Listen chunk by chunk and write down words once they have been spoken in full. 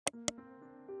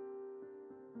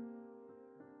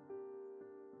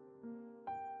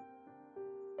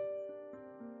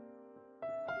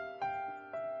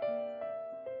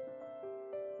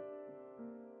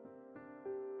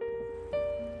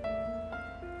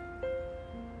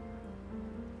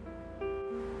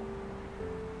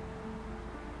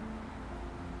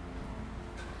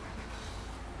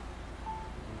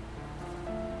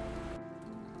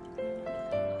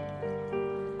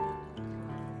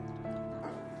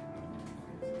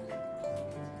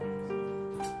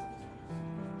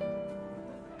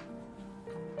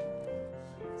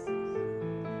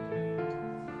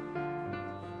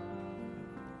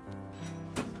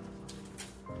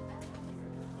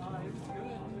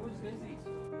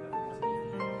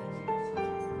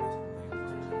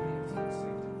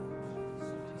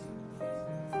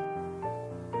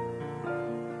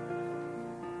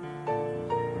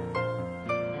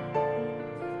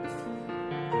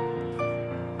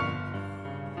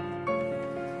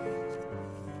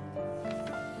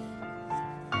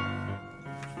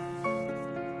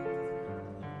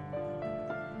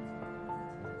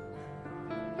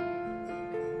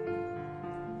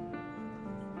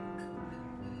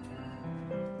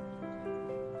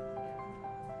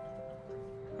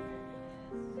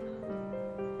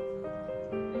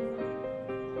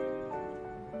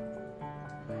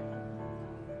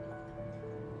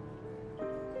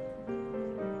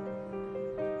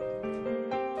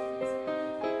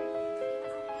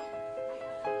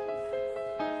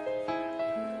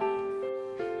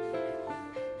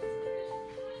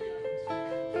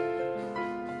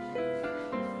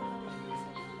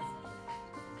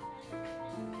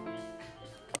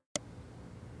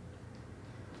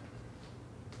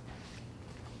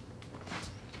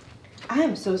I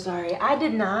am so sorry. I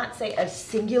did not say a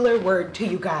singular word to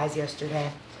you guys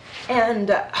yesterday.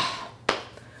 And I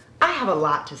have a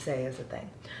lot to say as a thing.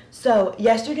 So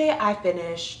yesterday I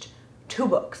finished 2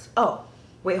 books. Oh,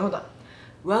 wait, hold on.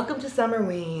 Welcome to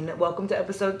Summerween. Welcome to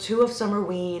episode 2 of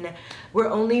Summerween.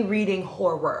 We're only reading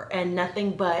horror and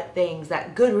nothing but things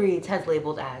that Goodreads has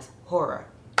labeled as horror.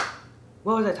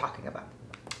 What was I talking about?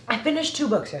 I finished 2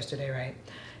 books yesterday, right?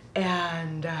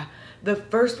 And the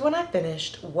first one I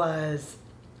finished was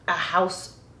A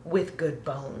House with Good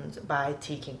Bones by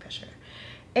Kingfisher.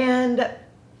 And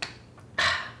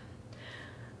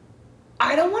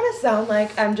I don't want to sound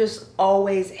like I'm just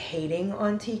always hating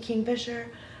on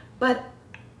Kingfisher, but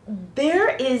there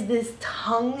is this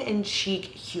tongue-in-cheek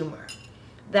humor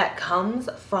that comes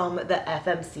from the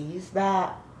FMCs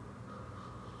that,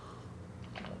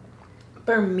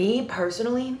 for me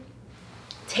personally,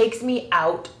 takes me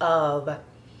out of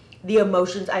the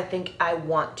emotions I think I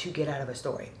want to get out of a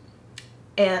story.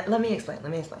 And let me explain.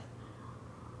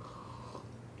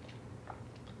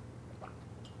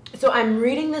 So I'm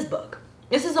reading this book.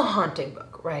 This is a haunting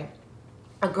book, right?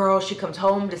 A girl, she comes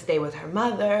home to stay with her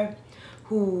mother,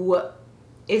 who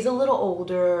is a little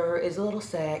older, is a little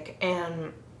sick,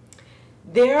 and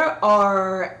there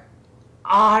are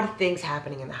odd things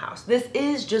happening in the house. This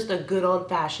is just a good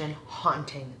old-fashioned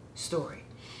haunting story.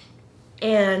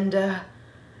 And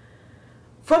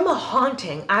from a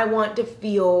haunting, I want to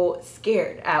feel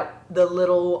scared at the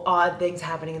little odd things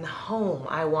happening in the home.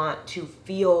 I want to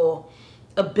feel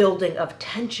a building of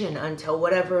tension until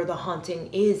whatever the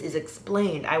haunting is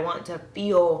explained. I want to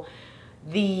feel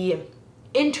the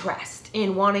interest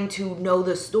in wanting to know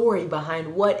the story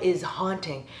behind what is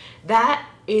haunting.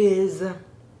 Those are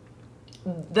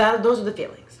the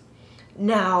feelings.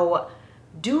 Now,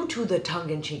 due to the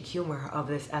tongue-in-cheek humor of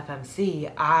this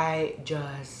FMC, I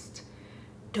just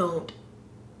don't,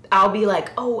 I'll be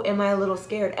like, oh, am I a little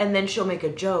scared? And then she'll make a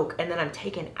joke, and then I'm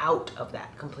taken out of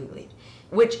that completely,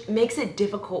 which makes it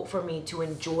difficult for me to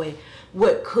enjoy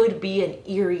what could be an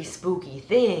eerie, spooky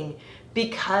thing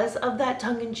because of that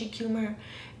tongue-in-cheek humor.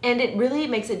 And it really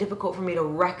makes it difficult for me to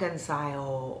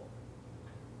reconcile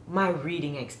my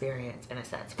reading experience in a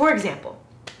sense. For example,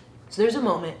 so there's a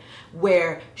moment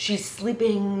where she's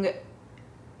sleeping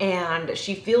and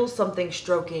she feels something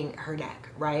stroking her neck,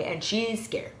 right? And she's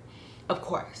scared, of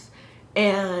course.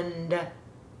 And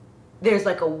there's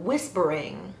like a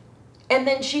whispering. And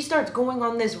then she starts going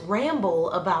on this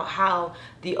ramble about how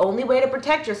the only way to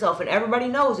protect yourself, and everybody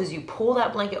knows, is you pull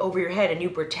that blanket over your head and you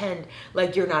pretend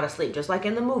like you're not asleep, just like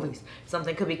in the movies.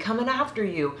 Something could be coming after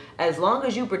you. As long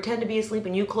as you pretend to be asleep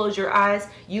and you close your eyes,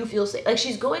 you feel safe. Like,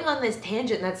 she's going on this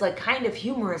tangent that's like kind of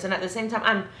humorous, and at the same time,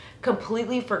 I'm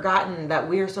completely forgotten that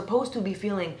we're supposed to be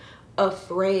feeling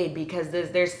afraid because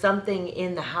there's something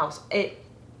in the house. It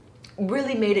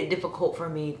really made it difficult for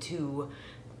me to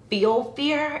feel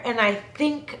fear, and I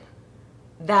think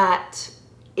that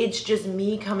it's just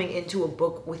me coming into a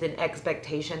book with an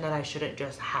expectation that I shouldn't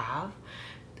just have.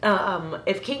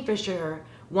 If Kingfisher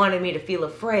wanted me to feel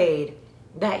afraid,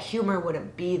 that humor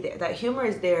wouldn't be there. That humor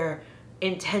is there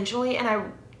intentionally, and I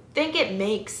think it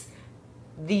makes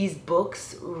these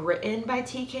books written by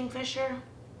Kingfisher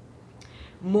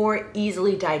more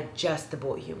easily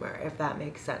digestible humor, if that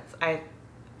makes sense. I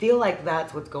feel like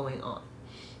that's what's going on.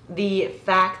 The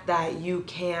fact that you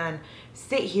can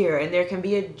sit here and there can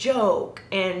be a joke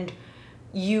and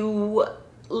you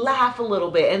laugh a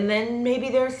little bit and then maybe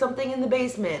there's something in the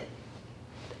basement.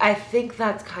 I think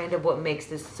that's kind of what makes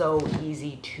this so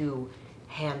easy to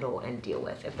handle and deal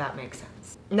with, if that makes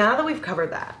sense. Now that we've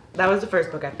covered that, that was the first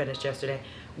book I finished yesterday,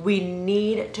 we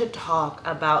need to talk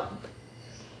about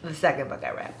the second book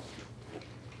I read.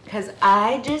 Because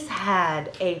I just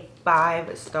had a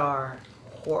 5-star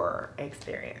horror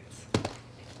experience.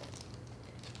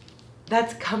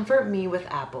 That's Comfort Me with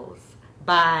Apples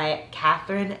by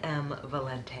Catherynne M.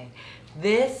 Valente.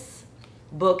 This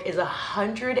book is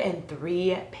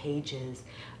 103 pages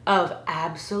of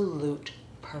absolute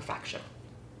perfection.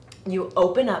 You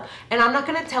open up, and I'm not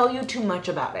going to tell you too much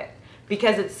about it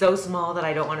because it's so small that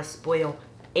I don't want to spoil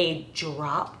a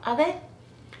drop of it.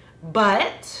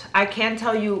 But I can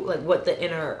tell you like what the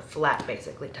inner flap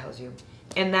basically tells you.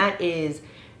 And that is,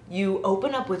 you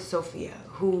open up with Sophia,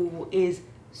 who is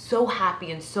so happy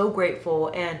and so grateful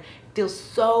and feels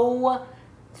so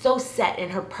set in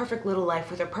her perfect little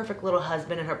life with her perfect little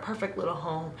husband and her perfect little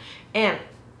home. And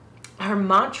her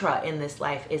mantra in this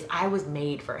life is, I was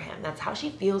made for him. That's how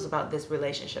she feels about this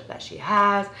relationship that she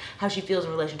has, how she feels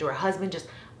in relation to her husband, just,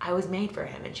 I was made for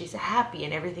him. And she's happy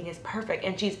and everything is perfect.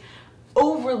 And she's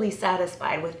overly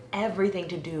satisfied with everything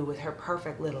to do with her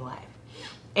perfect little life.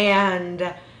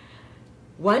 And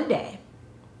One day,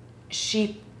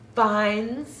 she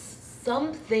finds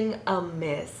something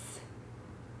amiss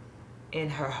in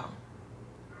her home.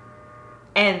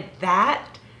 And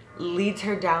that leads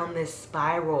her down this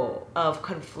spiral of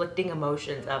conflicting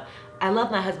emotions of, I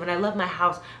love my husband, I love my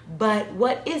house, but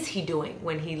what is he doing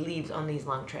when he leaves on these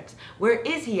long trips? Where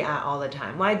is he at all the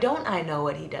time? Why don't I know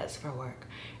what he does for work?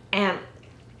 And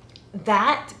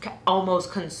that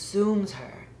almost consumes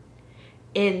her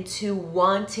into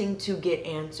wanting to get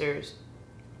answers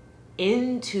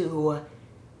into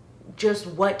just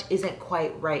what isn't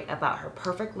quite right about her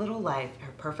perfect little life,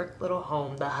 her perfect little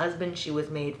home, the husband she was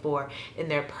made for, in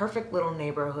their perfect little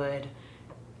neighborhood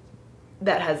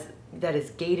that is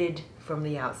gated from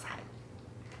the outside.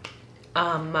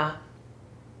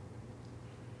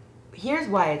 Here's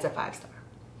why it's a 5-star.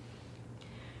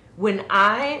 When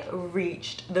I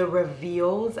reached the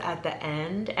reveals at the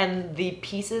end and the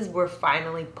pieces were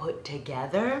finally put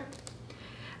together,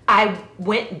 I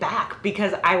went back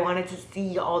because I wanted to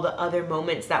see all the other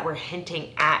moments that were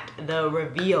hinting at the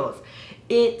reveals.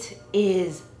 It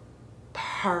is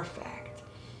perfect.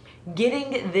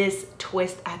 Getting this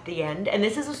twist at the end, and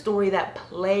this is a story that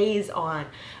plays on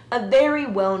a very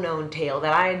well-known tale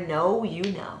that I know you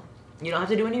know. You don't have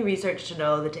to do any research to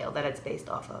know the tale that it's based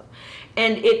off of.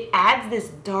 And it adds this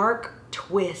dark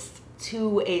twist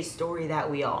to a story that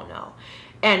we all know.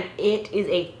 And it is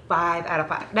a 5 out of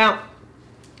 5. Now,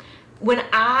 when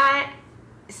I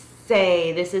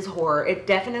say this is horror, it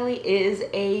definitely is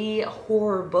a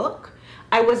horror book.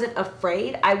 I wasn't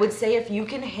afraid. I would say if you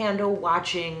can handle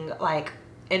watching like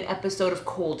an episode of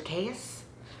Cold Case,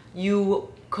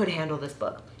 you could handle this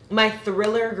book. My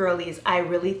thriller girlies, I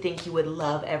really think you would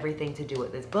love everything to do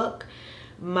with this book.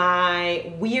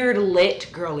 My weird lit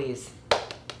girlies,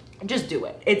 just do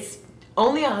it. It's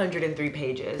only 103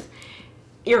 pages.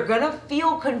 You're gonna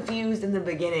feel confused in the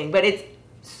beginning, but it's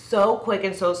so quick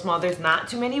and so small. There's not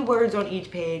too many words on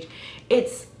each page.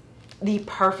 It's the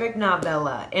perfect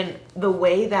novella in the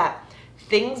way that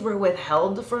things were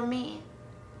withheld from me.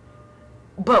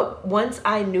 But once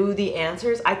I knew the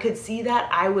answers, I could see that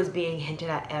I was being hinted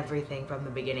at everything from the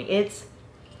beginning. It's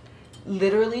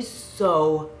literally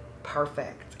so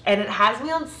perfect. And it has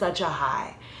me on such a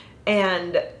high.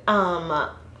 And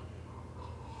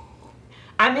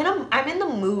I'm in the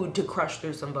mood to crush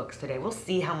through some books today. We'll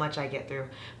see how much I get through.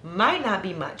 Might not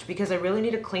be much because I really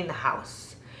need to clean the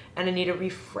house and I need to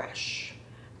refresh.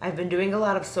 I've been doing a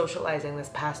lot of socializing this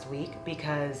past week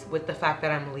because with the fact that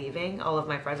I'm leaving, all of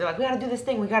my friends are like, we gotta do this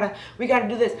thing, we gotta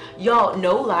do this. Y'all,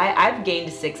 no lie, I've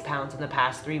gained 6 pounds in the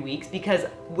past 3 weeks because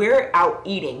we're out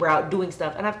eating, we're out doing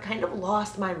stuff, and I've kind of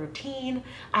lost my routine.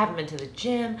 I haven't been to the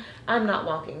gym, I'm not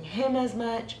walking him as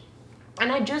much,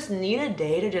 and I just need a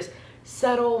day to just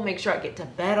settle, make sure I get to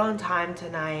bed on time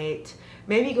tonight,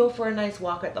 maybe go for a nice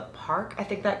walk at the park. I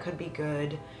think that could be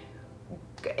good.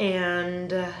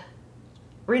 And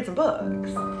read some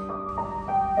books.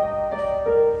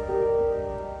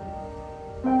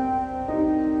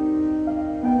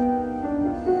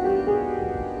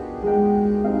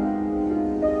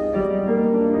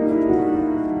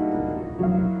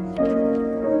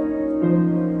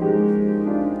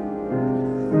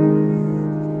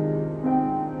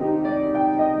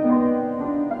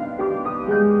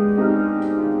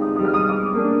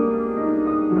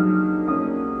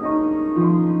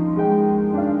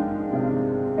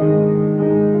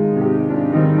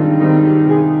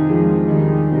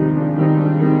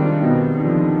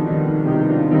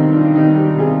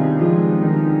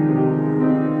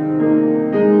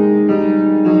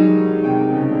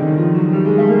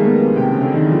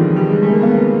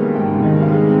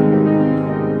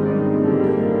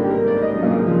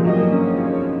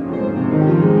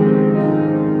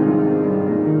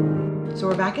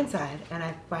 Inside, and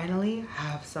I finally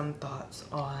have some thoughts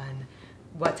on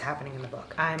what's happening in the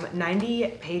book. I'm 90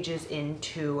 pages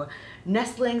into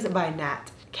Nestlings by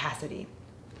Nat Cassidy,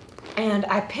 and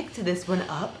I picked this one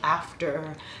up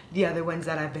after the other ones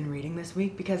that I've been reading this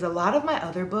week because a lot of my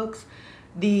other books,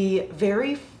 the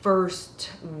very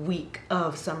first week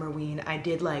of Summerween, I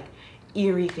did like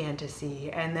eerie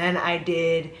fantasy, and then I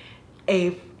did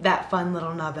that fun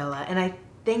little novella, and I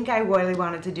think I really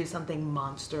wanted to do something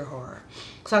monster horror.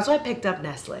 So that's why I picked up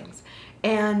Nestlings.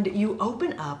 And you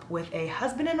open up with a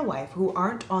husband and a wife who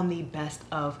aren't on the best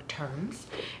of terms,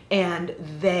 and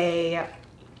they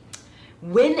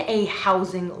win a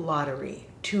housing lottery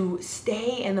to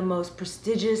stay in the most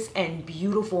prestigious and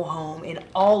beautiful home in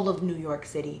all of New York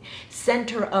City,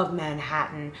 center of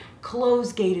Manhattan,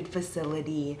 closed gated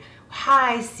facility,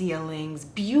 high ceilings,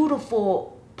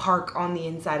 beautiful park on the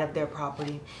inside of their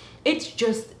property. It's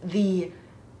just the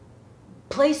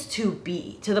place to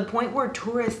be, to the point where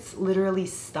tourists literally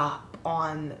stop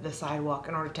on the sidewalk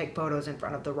in order to take photos in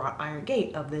front of the wrought iron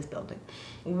gate of this building.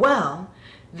 Well,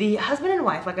 the husband and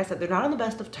wife, like I said, they're not on the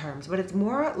best of terms, but it's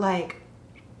more like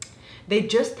they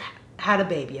just had a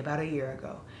baby about a year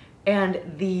ago, and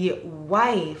the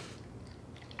wife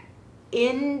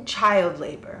in child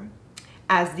labor,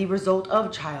 as the result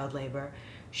of child labor,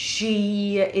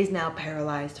 she is now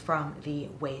paralyzed from the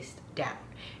waist down.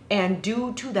 And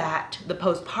due to that, the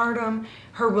postpartum,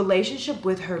 her relationship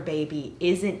with her baby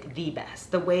isn't the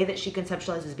best. The way that she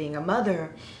conceptualizes being a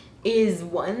mother is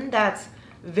one that's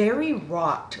very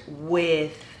wrought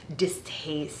with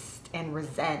distaste and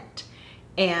resent.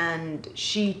 And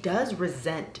she does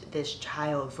resent this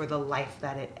child for the life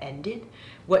that it ended.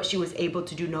 What she was able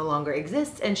to do no longer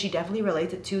exists, and she definitely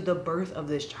relates it to the birth of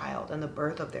this child and the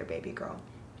birth of their baby girl.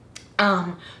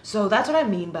 So that's what I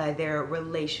mean by their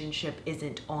relationship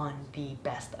isn't on the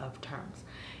best of terms.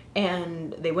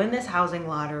 And they win this housing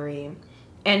lottery,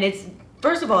 and it's,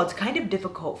 first of all, it's kind of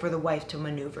difficult for the wife to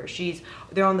maneuver.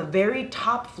 They're on the very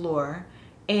top floor,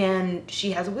 and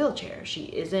she has a wheelchair. She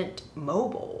isn't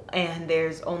mobile, and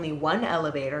there's only one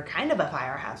elevator, kind of a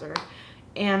fire hazard.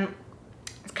 And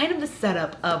it's kind of the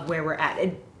setup of where we're at.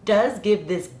 It does give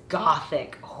this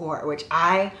gothic horror, which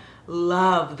I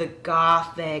love, the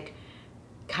gothic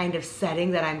kind of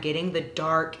setting that I'm getting, the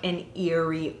dark and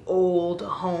eerie old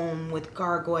home with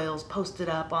gargoyles posted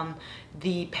up on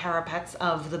the parapets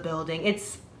of the building.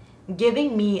 It's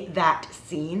giving me that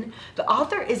scene. The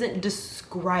author isn't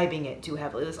describing it too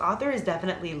heavily. This author is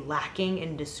definitely lacking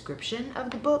in description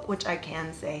of the book, which I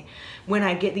can say. When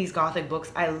I get these gothic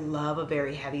books, I love a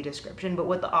very heavy description, but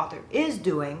what the author is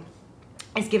doing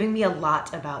is giving me a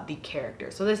lot about the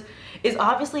characters. So this is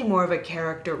obviously more of a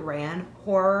character-ran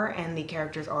horror, and the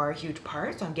characters are a huge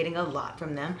part, so I'm getting a lot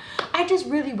from them. I just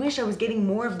really wish I was getting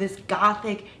more of this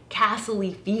gothic,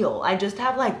 castle-y feel. I just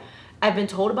have like, I've been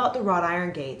told about the wrought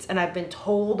iron gates, and I've been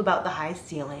told about the high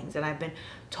ceilings, and I've been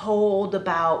told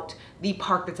about the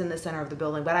park that's in the center of the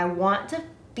building, but I want to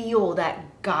feel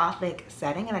that gothic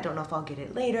setting, and I don't know if I'll get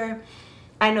it later.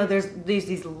 I know there's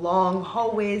these long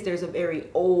hallways, there's a very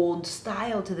old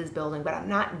style to this building, but I'm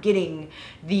not getting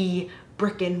the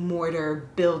brick and mortar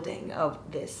building of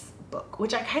this book,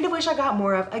 which I kind of wish I got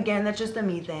more of. Again, that's just a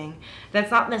me thing. That's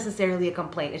not necessarily a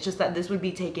complaint. It's just that this would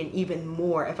be taken even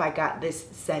more if I got this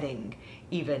setting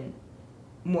even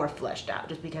more fleshed out,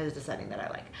 just because it's a setting that I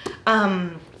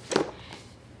like.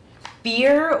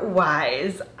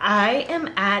 Fear-wise, I am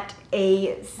at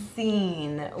a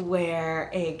scene where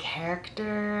a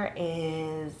character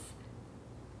is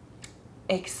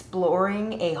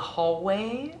exploring a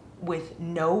hallway with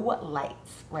no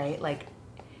lights, right? Like,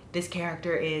 this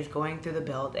character is going through the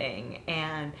building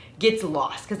and gets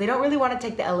lost because they don't really want to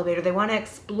take the elevator. They want to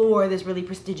explore this really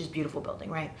prestigious, beautiful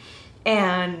building, right?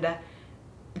 And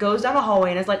goes down a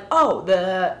hallway and is like, oh,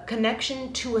 the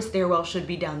connection to a stairwell should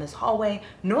be down this hallway.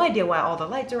 No idea why all the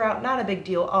lights are out. Not a big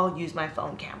deal. I'll use my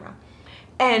phone camera.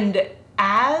 And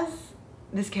as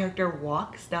this character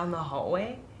walks down the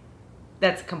hallway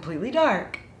that's completely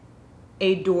dark,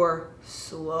 a door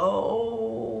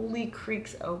slowly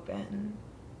creaks open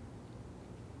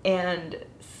and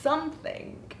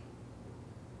something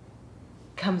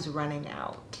comes running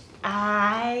out.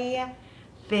 I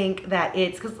think that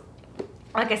it's because,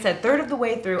 like I said, third of the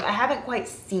way through, I haven't quite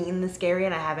seen the scary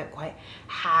and I haven't quite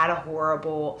had a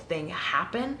horrible thing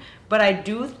happen, but I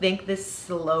do think this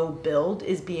slow build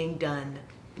is being done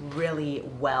really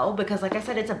well because, like I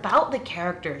said, it's about the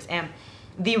characters and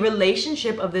the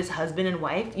relationship of this husband and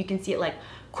wife. You can see it like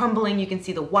crumbling, you can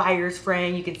see the wires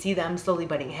fraying, you can see them slowly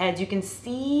butting heads, you can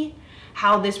see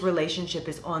how this relationship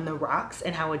is on the rocks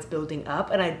and how it's building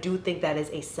up, and I do think that is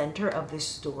a center of this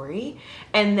story,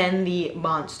 and then the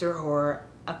monster horror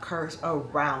occurs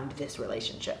around this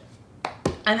relationship.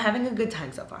 I'm having a good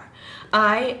time so far.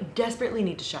 I desperately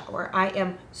need to shower. I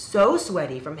am so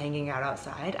sweaty from hanging out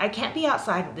outside. I can't be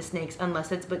outside with the snakes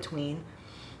unless it's between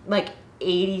like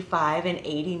 85 and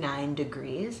 89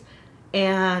 degrees,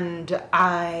 and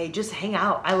I just hang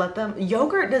out. I let them.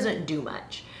 Yogurt doesn't do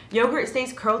much. Yogurt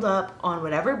stays curled up on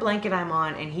whatever blanket I'm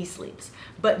on and he sleeps.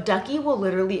 But Ducky will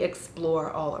literally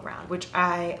explore all around, which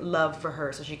I love for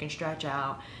her so she can stretch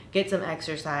out, get some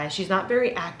exercise. She's not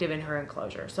very active in her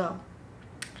enclosure. So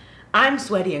I'm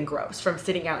sweaty and gross from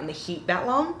sitting out in the heat that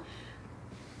long.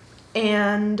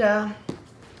 And I'm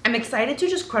excited to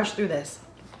just crush through this.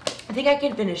 I think I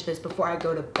can finish this before I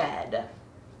go to bed.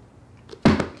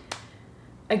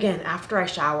 Again, after I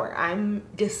shower, I'm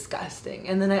disgusting.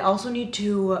 And then I also need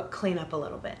to clean up a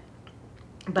little bit.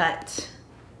 But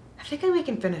I think we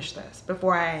can finish this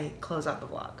before I close out the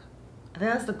vlog. I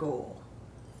think that's the goal.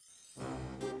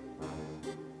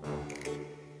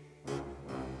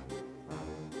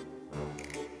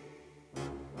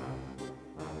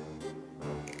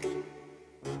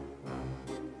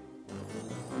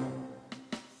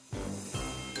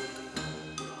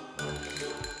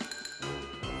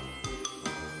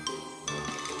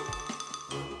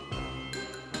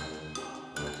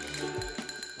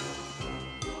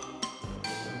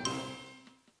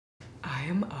 I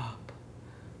am up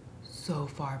so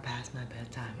far past my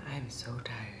bedtime. I am so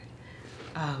tired.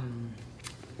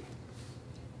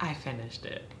 I finished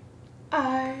it.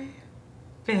 I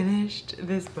finished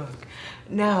this book.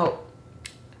 Now,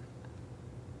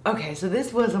 okay, so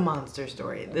this was a monster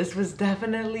story. This was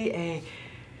definitely a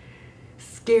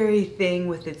scary thing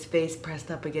with its face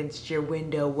pressed up against your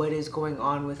window. What is going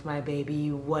on with my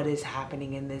baby? What is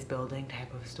happening in this building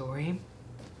type of story.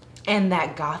 And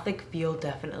that gothic feel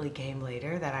definitely came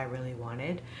later that I really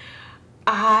wanted.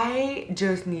 I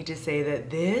just need to say that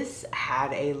this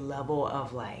had a level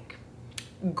of like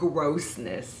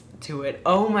grossness to it.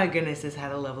 Oh my goodness, this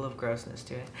had a level of grossness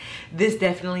to it. This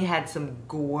definitely had some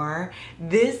gore.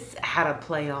 This had a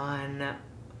play on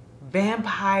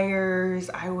vampires,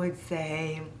 I would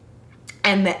say.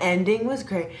 And the ending was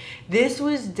great. This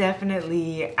was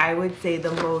definitely, I would say,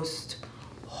 the most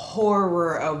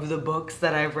horror of the books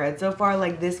that I've read so far.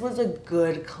 Like, this was a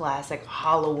good classic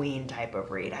Halloween type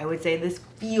of read. I would say this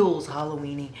feels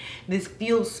Halloweeny. This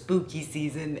feels spooky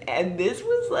season. And this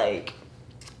was like,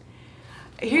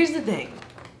 here's the thing.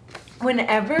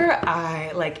 Whenever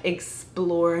I like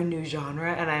explore a new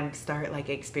genre and I start like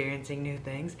experiencing new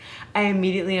things, I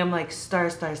immediately am like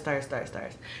stars, stars, stars, stars,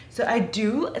 stars. So I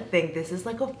do think this is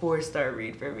like a 4-star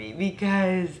read for me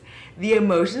because the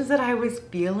emotions that I was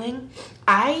feeling,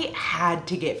 I had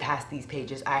to get past these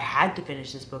pages. I had to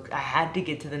finish this book. I had to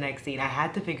get to the next scene. I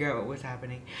had to figure out what was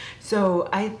happening. So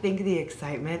I think the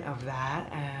excitement of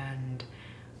that and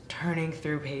turning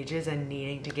through pages and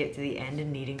needing to get to the end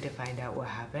and needing to find out what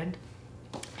happened.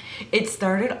 It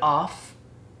started off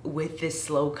with this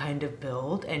slow kind of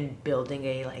build and building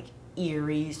a like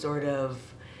eerie sort of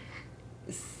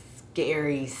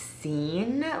scary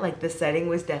scene. Like the setting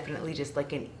was definitely just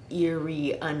like an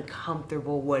eerie,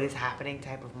 uncomfortable, what is happening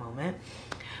type of moment.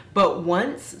 But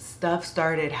once stuff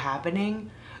started happening,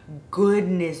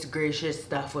 goodness gracious,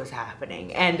 stuff was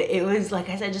happening. And it was, like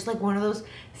I said, just like one of those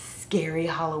scary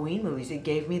Halloween movies. It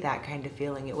gave me that kind of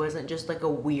feeling. It wasn't just like a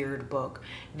weird book.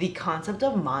 The concept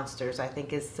of monsters, I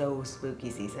think, is so spooky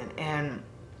season. And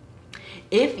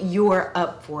if you're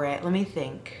up for it, let me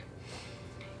think.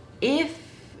 If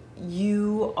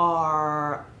you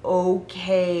are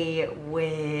okay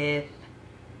with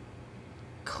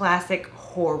classic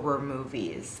horror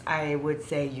movies, I would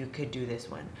say you could do this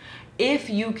one. If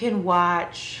you can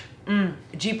watch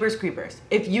Jeepers Creepers,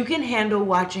 if you can handle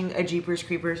watching a Jeepers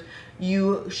Creepers,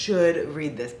 you should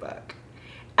read this book.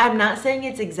 I'm not saying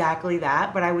it's exactly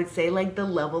that, but I would say like the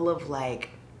level of like,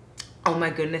 oh my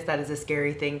goodness, that is a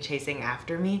scary thing chasing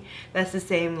after me. That's the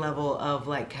same level of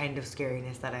like kind of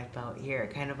scariness that I felt here.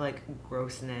 Kind of like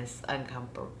grossness,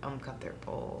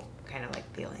 uncomfortable kind of like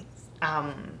feelings.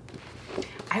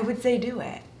 I would say do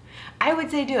it. I would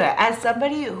say do it. As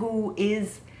somebody who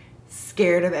is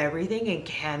scared of everything and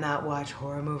cannot watch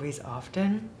horror movies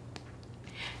often,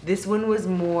 this one was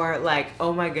more like,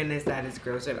 oh my goodness, that is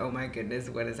gross, and oh my goodness,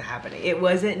 what is happening? It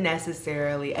wasn't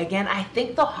necessarily, again, I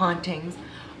think the hauntings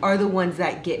are the ones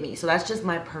that get me. So that's just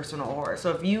my personal horror.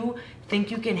 So if you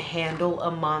think you can handle a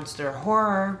monster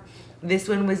horror, this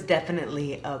one was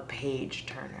definitely a page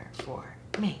turner for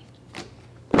me.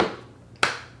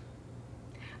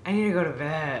 I need to go to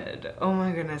bed. Oh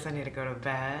my goodness, I need to go to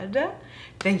bed.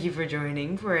 Thank you for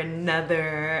joining for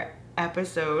another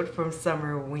episode from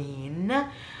Summerween.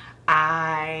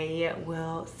 I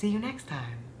will see you next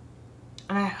time.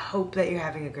 And I hope that you're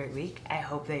having a great week. I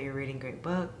hope that you're reading great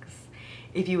books.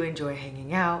 If you enjoy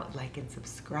hanging out, like and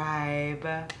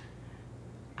subscribe.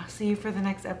 I'll see you for the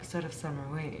next episode of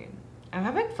Summerween. I'm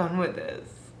having fun with this.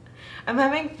 I'm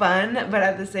having fun, but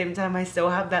at the same time, I still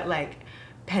have that like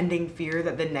pending fear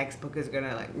that the next book is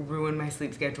gonna like ruin my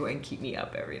sleep schedule and keep me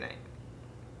up every night.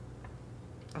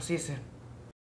 I'll see you soon.